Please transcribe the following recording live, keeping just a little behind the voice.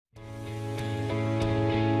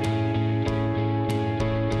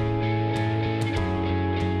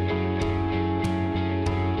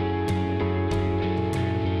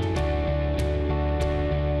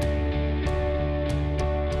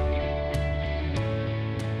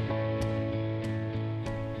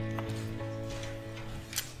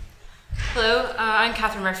Hello, I'm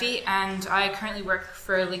Catherine Murphy, and I currently work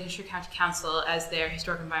for Lincolnshire County Council as their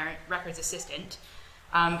Historic Environment Records Assistant.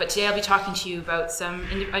 But today I'll be talking to you about an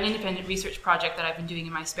independent research project that I've been doing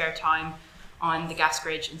in my spare time on the Gask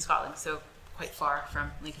Ridge in Scotland, so quite far from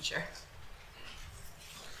Lincolnshire.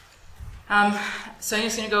 So I'm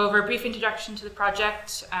just going to go over a brief introduction to the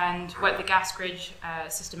project and what the Gask Ridge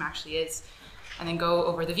system actually is, and then go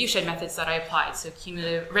over the viewshed methods that I applied, so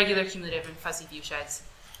regular, cumulative, and fuzzy viewsheds,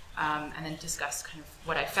 and then discuss kind of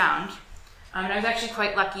what I found. And I was actually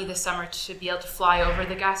quite lucky this summer to be able to fly over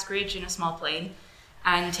the Gask Ridge in a small plane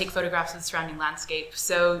and take photographs of the surrounding landscape,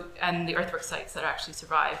 and the earthwork sites that actually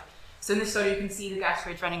survive. So in this photo you can see the Gask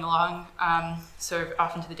Ridge running along sort of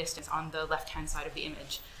off into the distance on the left-hand side of the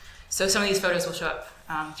image. So some of these photos will show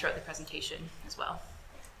up throughout the presentation as well.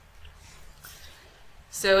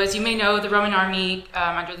 So as you may know, the Roman army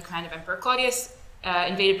under the command of Emperor Claudius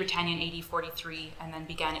invaded Britannia in AD 43 and then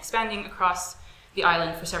began expanding across the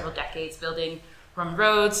island for several decades, building Roman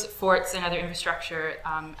roads, forts, and other infrastructure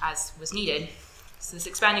as was needed. So this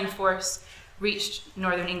expanding force reached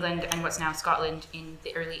northern England and what's now Scotland in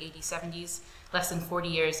the early AD 70s, less than 40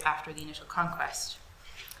 years after the initial conquest.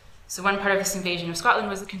 So one part of this invasion of Scotland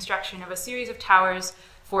was the construction of a series of towers,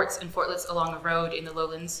 forts, and fortlets along a road in the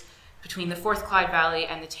lowlands between the Forth-Clyde Valley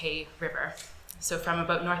and the Tay River. So from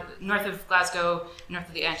about north of Glasgow, north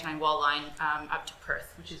of the Antonine Wall line, up to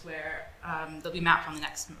Perth, which is where they'll be mapped on the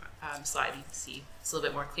next slide. You can see this a little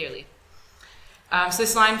bit more clearly. So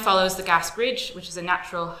this line follows the Gask Ridge, which is a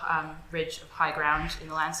natural ridge of high ground in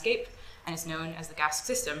the landscape, and is known as the Gask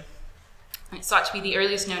System. And it's thought to be the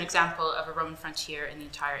earliest known example of a Roman frontier in the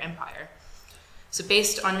entire empire. So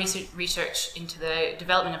based on recent research into the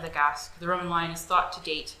development of the Gask, the Roman line is thought to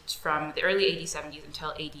date from the early AD 70s until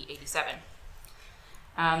AD 87.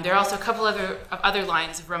 There are also a couple of other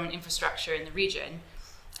lines of Roman infrastructure in the region,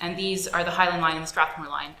 and these are the Highland line and the Strathmore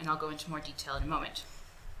line, and I'll go into more detail in a moment.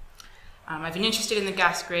 I've been interested in the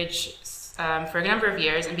Gask Ridge for a number of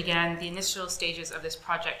years and began the initial stages of this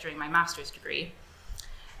project during my master's degree.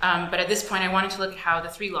 But at this point, I wanted to look at how the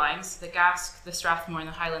three lines, the Gask, the Strathmore, and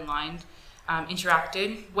the Highland line,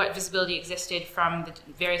 interacted, what visibility existed from the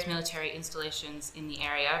various military installations in the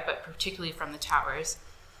area, but particularly from the towers,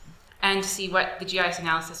 and to see what the GIS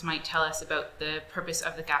analysis might tell us about the purpose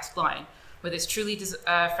of the Gask line, whether it's truly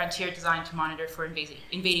a frontier designed to monitor for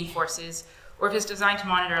invading forces, or if it's designed to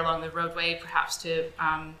monitor along the roadway, perhaps to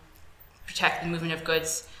protect the movement of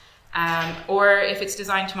goods, or if it's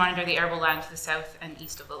designed to monitor the arable land to the south and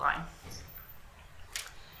east of the line.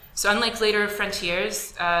 So unlike later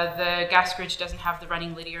frontiers, the Gask Ridge doesn't have the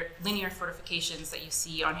running linear fortifications that you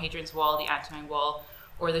see on Hadrian's Wall, the Antonine Wall,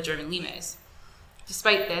 or the German limes.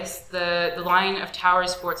 Despite this, the line of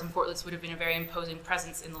towers, forts, and fortlets would have been a very imposing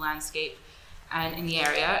presence in the landscape and in the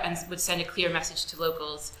area, and would send a clear message to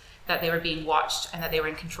locals that they were being watched and that they were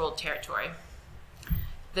in controlled territory.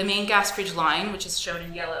 The main Gask Ridge line, which is shown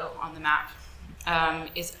in yellow on the map,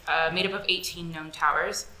 is made up of 18 known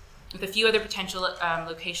towers, with a few other potential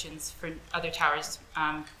locations for other towers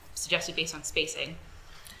suggested based on spacing.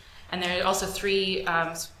 And there are also 3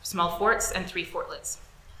 small forts and 3 fortlets.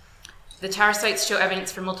 The tower sites show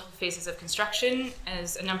evidence for multiple phases of construction,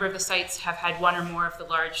 as a number of the sites have had one or more of the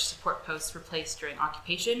large support posts replaced during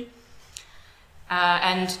occupation.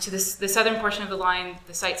 And to the southern portion of the line,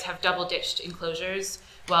 the sites have double-ditched enclosures,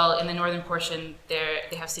 while in the northern portion, they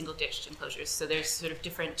have single-ditched enclosures. So there's sort of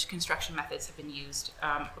different construction methods have been used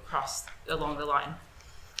along the line.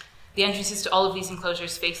 The entrances to all of these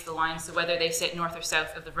enclosures face the line, so whether they sit north or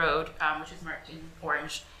south of the road, which is marked in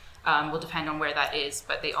orange, will depend on where that is,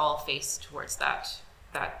 but they all face towards that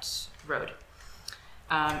road.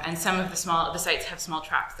 And some of the sites have small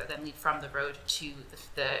tracks that then lead from the road to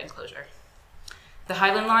the enclosure. The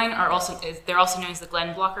Highland line they're also known as the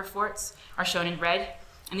glen blocker forts, are shown in red,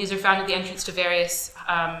 and these are found at the entrance to various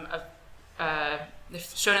they're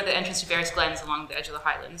shown at the entrance to various glens along the edge of the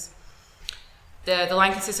Highlands. The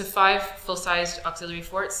line consists of 5 full-sized auxiliary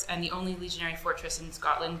forts and the only legionary fortress in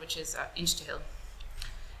Scotland, which is Inchtahill.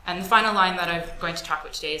 And the final line that I'm going to talk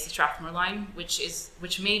about today is the Strathmore line, which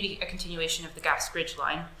may be a continuation of the Gask Ridge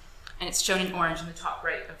line, and it's shown in orange in the top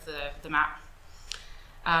right of the map.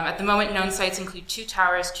 At the moment, known sites include 2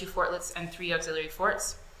 towers, 2 fortlets, and 3 auxiliary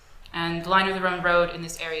forts. And the line of the Roman road in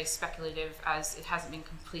this area is speculative, as it hasn't been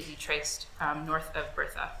completely traced north of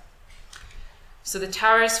Bertha. So the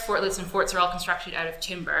towers, fortlets, and forts are all constructed out of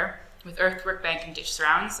timber, with earthwork, bank, and ditch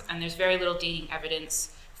surrounds, and there's very little dating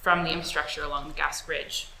evidence from the infrastructure along the Gask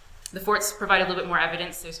Ridge. The forts provide a little bit more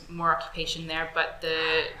evidence, there's more occupation there, but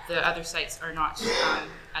the other sites are not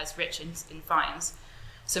as rich in finds.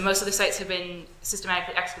 So most of the sites have been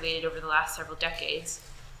systematically excavated over the last several decades,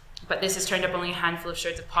 but this has turned up only a handful of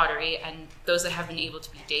sherds of pottery, and those that have been able to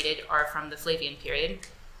be dated are from the Flavian period.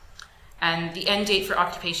 And the end date for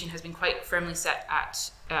occupation has been quite firmly set at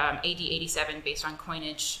AD 87 based on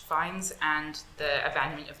coinage finds and the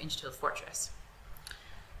abandonment of Inchtill Fortress.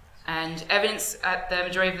 And evidence at the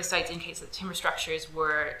majority of the sites indicates that timber structures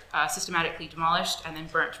were systematically demolished and then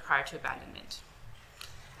burnt prior to abandonment.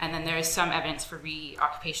 And then there is some evidence for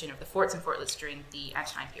reoccupation of the forts and fortlets during the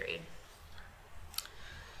Antonine period.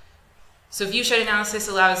 So viewshed analysis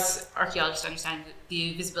allows archaeologists to understand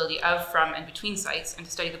the visibility of, from, and between sites, and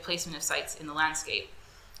to study the placement of sites in the landscape.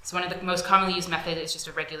 So one of the most commonly used methods is just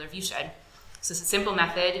a regular viewshed. So it's a simple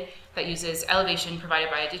method that uses elevation provided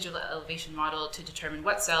by a digital elevation model to determine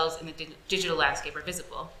what cells in the digital landscape are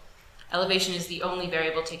visible. Elevation is the only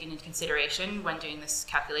variable taken into consideration when doing this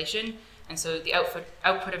calculation, and so the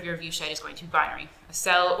output of your viewshed is going to be binary. A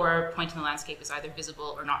cell or a point in the landscape is either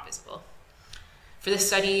visible or not visible. For this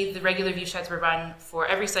study, the regular viewsheds were run for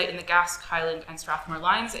every site in the Gask, Highland, and Strathmore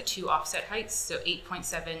lines at 2 offset heights, so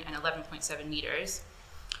 8.7 and 11.7 meters.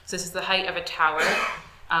 So this is the height of a tower,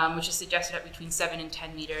 which is suggested at between 7 and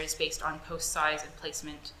 10 meters based on post size and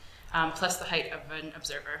placement, plus the height of an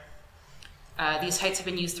observer. These heights have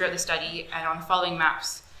been used throughout the study, and on the following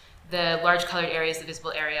maps, the large colored area is the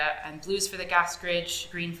visible area, and blues for the Gask Ridge,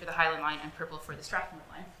 green for the Highland line, and purple for the Strathmore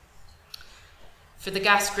line. For the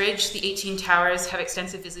Gask Ridge, the 18 towers have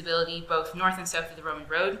extensive visibility both north and south of the Roman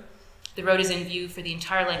road. The road is in view for the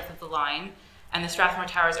entire length of the line, and the Strathmore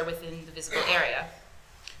towers are within the visible area.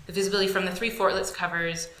 The visibility from the 3 fortlets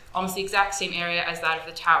covers almost the exact same area as that of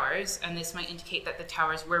the towers, and this might indicate that the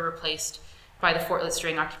towers were replaced by the fortlets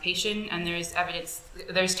during occupation, and there's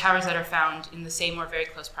towers that are found in the same or very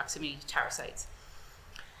close proximity to tower sites.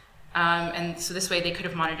 And so this way they could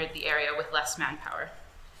have monitored the area with less manpower.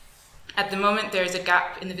 At the moment, there is a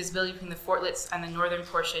gap in the visibility between the fortlets and the northern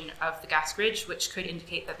portion of the Gask Ridge, which could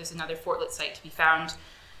indicate that there's another fortlet site to be found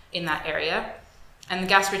in that area. And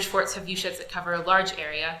the Gask Ridge forts have viewsheds that cover a large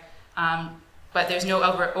area, but there's no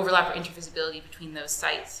overlap or intervisibility between those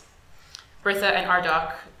sites. Bertha and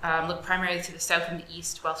Ardagh look primarily to the south and the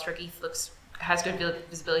east, while Strageath has good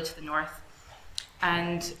visibility to the north.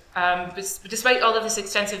 And despite all of this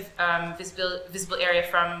extensive visible area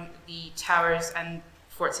from the towers and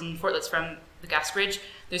forts and fortlets from the Gask Ridge,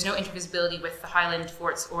 there's no intervisibility with the Highland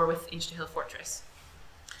forts or with Inchtill Fortress.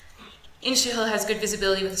 Inchtill has good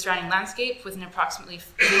visibility with the surrounding landscape within an approximate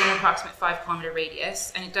 5-kilometer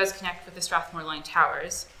radius, and it does connect with the Strathmore line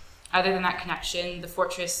towers. Other than that connection, the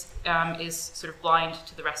fortress is sort of blind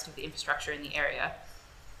to the rest of the infrastructure in the area.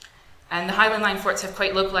 And the Highland line forts have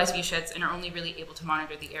quite localized viewsheds and are only really able to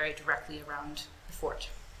monitor the area directly around the fort.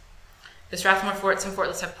 The Strathmore forts and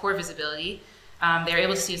fortlets have poor visibility. They are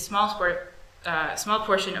able to see a small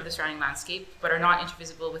portion of the surrounding landscape, but are not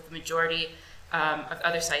intervisible with the majority of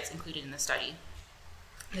other sites included in the study.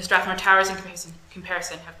 The Strathmore towers, in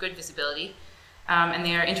comparison, have good visibility, and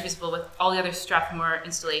they are intervisible with all the other Strathmore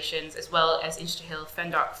installations, as well as Inchtill,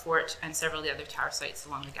 Fendock Fort, and several of the other tower sites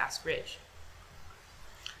along the Gask Ridge.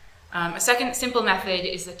 A second simple method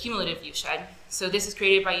is the cumulative viewshed. So this is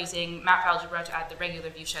created by using map algebra to add the regular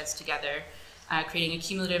viewsheds together, creating a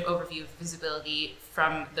cumulative overview of visibility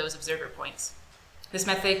from those observer points. This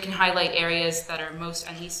method can highlight areas that are most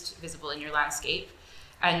and least visible in your landscape,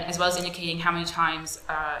 and as well as indicating how many times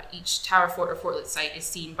each tower, fort, or fortlet site is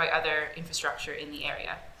seen by other infrastructure in the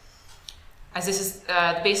area. As this is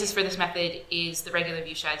the basis for this method is the regular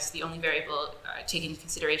viewsheds, the only variable taken into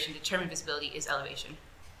consideration to determine visibility is elevation.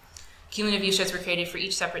 Cumulative viewsheds were created for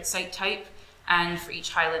each separate site type and for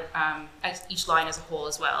each line as a whole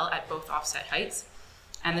as well at both offset heights.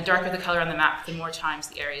 And the darker the color on the map, the more times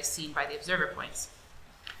the area is seen by the observer points.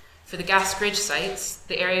 For the Gask Ridge sites,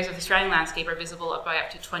 the areas of the surrounding landscape are visible by up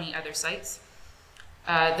to 20 other sites.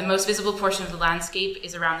 The most visible portion of the landscape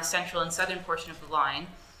is around the central and southern portion of the line,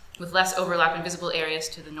 with less overlap in visible areas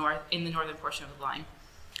to the north in the northern portion of the line.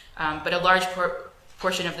 But a large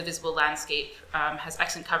portion of the visible landscape has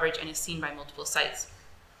excellent coverage and is seen by multiple sites.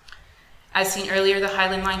 As seen earlier, the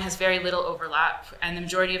Highland line has very little overlap, and the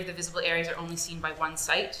majority of the visible areas are only seen by one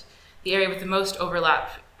site. The area with the most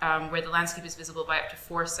overlap, where the landscape is visible by up to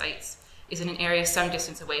 4 sites, is in an area some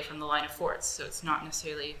distance away from the line of forts, so it's not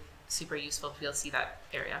necessarily super useful to be able to see that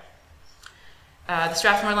area. The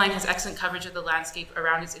Strathmore line has excellent coverage of the landscape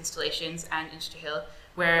around its installations and Inchtill,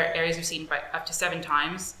 where areas are seen by up to 7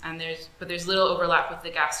 times, but there's little overlap with the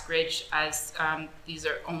Gask Ridge, as these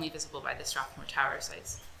are only visible by the Strathmore tower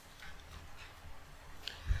sites.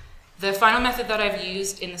 The final method that I've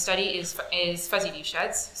used in the study is fuzzy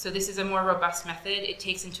viewsheds. So this is a more robust method. It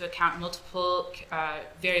takes into account multiple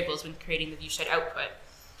variables when creating the viewshed output.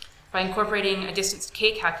 By incorporating a distance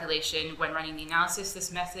decay calculation when running the analysis,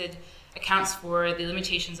 this method accounts for the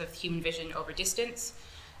limitations of human vision over distance,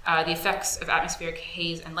 the effects of atmospheric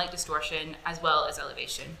haze and light distortion, as well as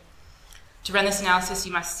elevation. To run this analysis,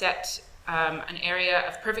 you must set an area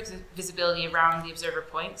of perfect visibility around the observer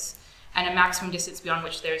points and a maximum distance beyond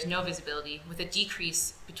which there is no visibility, with a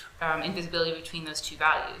decrease in visibility between those two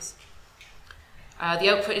values. The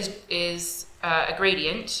output is a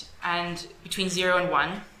gradient and between 0 and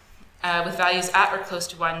 1, with values at or close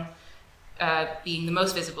to 1 being the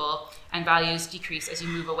most visible, and values decrease as you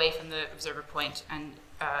move away from the observer point and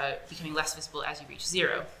becoming less visible as you reach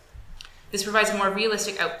 0. This provides a more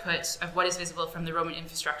realistic output of what is visible from the Roman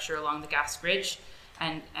infrastructure along the Gask Ridge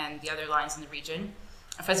and the other lines in the region.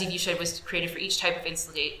 A fuzzy viewshed was created for each type of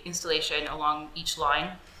installation along each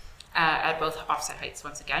line at both offset heights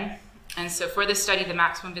once again. And so for this study, the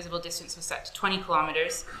maximum visible distance was set to 20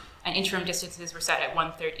 kilometers, and interim distances were set at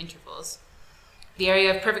 1/3 intervals. The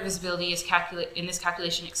area of perfect visibility in this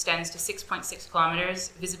calculation extends to 6.6 kilometers.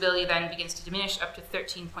 Visibility then begins to diminish up to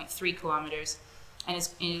 13.3 kilometers, and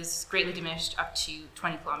is greatly diminished up to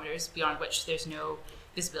 20 kilometers, beyond which there's no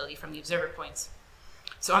visibility from the observer points.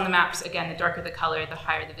 So on the maps, again, the darker the color, the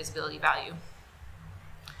higher the visibility value.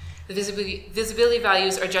 The visibility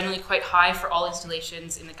values are generally quite high for all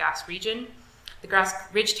installations in the Gask region. The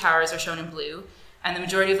Gask Ridge towers are shown in blue, and the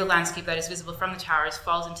majority of the landscape that is visible from the towers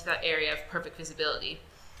falls into that area of perfect visibility,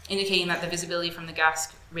 indicating that the visibility from the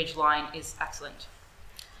Gask Ridge line is excellent.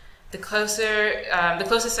 The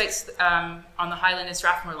closest sites on the Highland and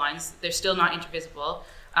Strathmore lines, they're still not intervisible,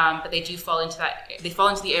 but they do fall into they fall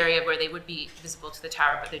into the area where they would be visible to the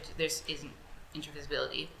tower, but there isn't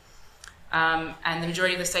intervisibility. And the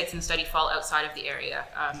majority of the sites in the study fall outside of the area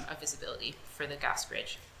of visibility for the Gask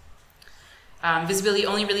Ridge. Visibility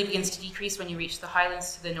only really begins to decrease when you reach the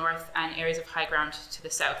Highlands to the north and areas of high ground to the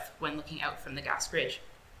south when looking out from the Gask Ridge.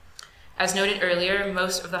 As noted earlier,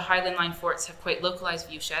 most of the Highland line forts have quite localized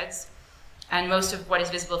viewsheds, and most of what is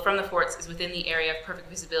visible from the forts is within the area of perfect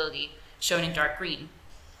visibility, shown in dark green.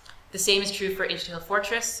 The same is true for Inchihill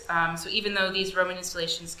Fortress, so even though these Roman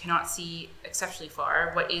installations cannot see exceptionally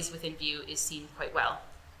far, what is within view is seen quite well.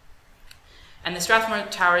 And the Strathmore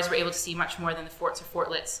towers were able to see much more than the forts or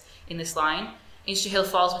fortlets in this line. Inchihill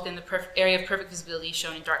falls within the area of perfect visibility,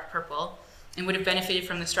 shown in dark purple, and would have benefited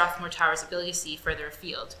from the Strathmore towers' ability to see further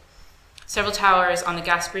afield. Several towers on the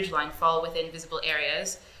Gask Ridge line fall within visible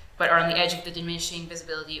areas, but are on the edge of the diminishing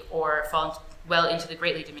visibility or fall well into the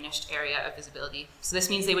greatly diminished area of visibility. So this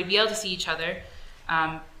means they would be able to see each other,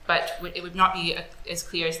 but it would not be as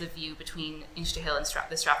clear as the view between Inchihill and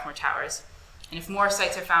the Strathmore towers. And if more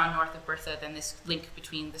sites are found north of Bertha, then this link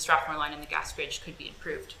between the Strathmore line and the Gask Ridge could be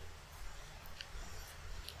improved.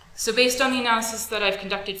 So based on the analysis that I've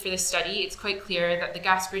conducted for this study, it's quite clear that the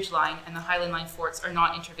Gask Ridge line and the Highland line forts are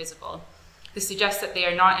not intervisible. This suggests that they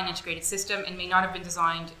are not an integrated system and may not have been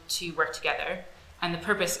designed to work together, and the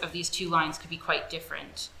purpose of these two lines could be quite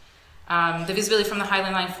different. The visibility from the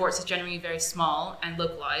Highland line forts is generally very small and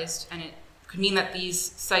localized, and it could mean that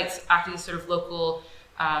these sites acted as sort of local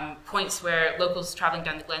points where locals traveling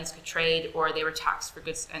down the glens could trade, or they were taxed for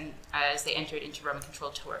goods and as they entered into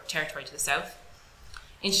Roman-controlled territory to the south.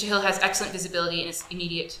 Inchihill has excellent visibility in its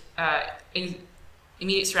immediate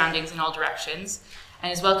surroundings in all directions,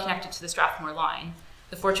 and is well connected to the Strathmore line.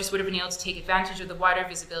 The fortress would have been able to take advantage of the wider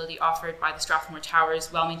visibility offered by the Strathmore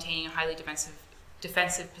towers while maintaining a highly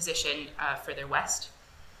defensive position further west.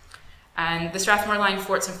 And the Strathmore line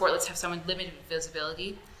forts and fortlets have somewhat limited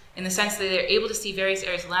visibility, in the sense that they're able to see various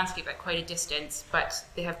areas of landscape at quite a distance, but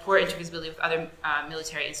they have poor intervisibility with other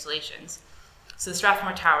military installations. So the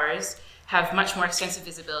Strathmore towers have much more extensive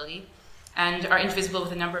visibility and are invisible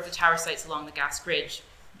with a number of the tower sites along the Gask Ridge.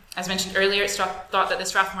 As mentioned earlier, it's thought that the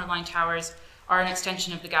Strathmore line towers are an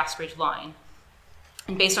extension of the Gask Ridge line.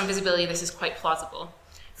 And based on visibility, this is quite plausible.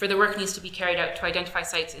 Further work needs to be carried out to identify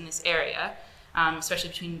sites in this area, especially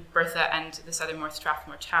between Bertha and the southernmost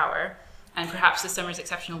Strathmore tower, and perhaps this summer's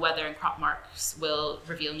exceptional weather and crop marks will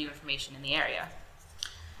reveal new information in the area.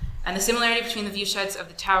 And the similarity between the viewsheds of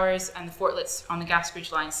the towers and the fortlets on the Gask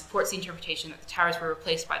Ridge line supports the interpretation that the towers were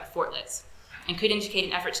replaced by the fortlets, and could indicate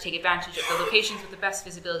an effort to take advantage of the locations with the best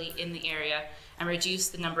visibility in the area and reduce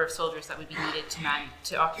the number of soldiers that would be needed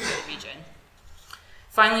to occupy the region.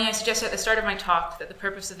 Finally, I suggested at the start of my talk that the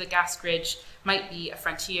purpose of the Gask Ridge might be a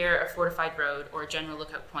frontier, a fortified road, or a general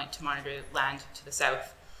lookout point to monitor land to the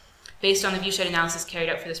south. Based on the viewshed analysis carried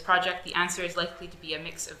out for this project, the answer is likely to be a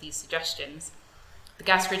mix of these suggestions.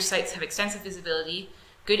 The Gask Ridge sites have extensive visibility,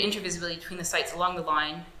 good intervisibility between the sites along the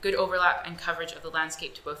line, good overlap and coverage of the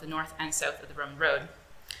landscape to both the north and south of the Roman road.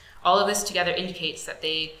 All of this together indicates that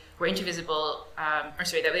they were intervisible,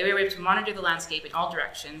 that they were able to monitor the landscape in all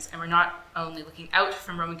directions and were not only looking out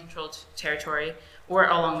from Roman-controlled territory or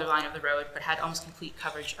along the line of the road, but had almost complete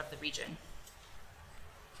coverage of the region.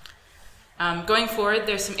 Going forward,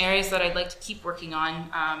 there's some areas that I'd like to keep working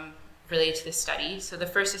on related to this study. So the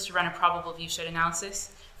first is to run a probable viewshed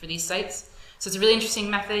analysis for these sites. So it's a really interesting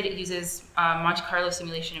method. It uses Monte Carlo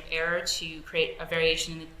simulation of error to create a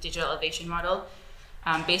variation in the digital elevation model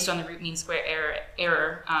based on the root mean square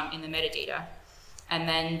error in the metadata. And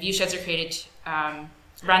then viewsheds are created,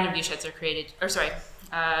 random viewsheds are created, so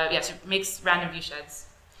it makes random viewsheds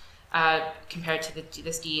compared to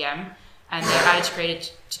this DEM. And they're added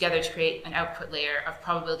together to create an output layer of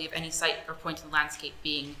probability of any site or point in the landscape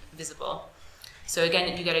being visible. So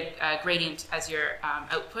again, you get a gradient as your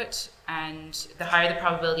output, and the higher the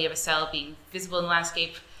probability of a cell being visible in the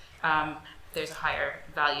landscape, there's a higher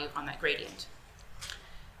value on that gradient.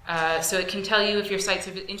 So it can tell you if your sites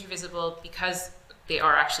are intervisible because they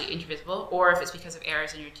are actually intervisible, or if it's because of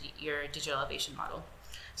errors in your digital elevation model.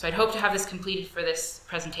 So I'd hope to have this completed for this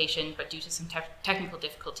presentation, but due to some technical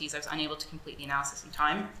difficulties, I was unable to complete the analysis in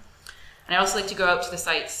time. And I'd also like to go out to the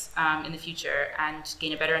sites in the future and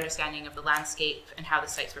gain a better understanding of the landscape and how the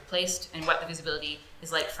sites were placed and what the visibility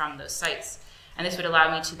is like from those sites. And this would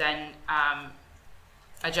allow me to then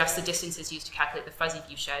adjust the distances used to calculate the fuzzy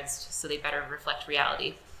viewsheds so they better reflect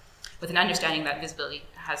reality, with an understanding that visibility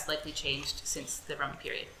has likely changed since the Roman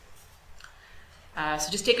period.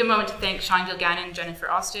 So just take a moment to thank Sean Gilgannon and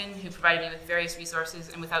Jennifer Austin, who provided me with various resources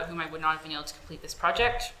and without whom I would not have been able to complete this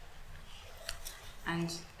project.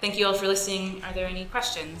 And thank you all for listening. Are there any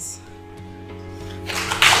questions?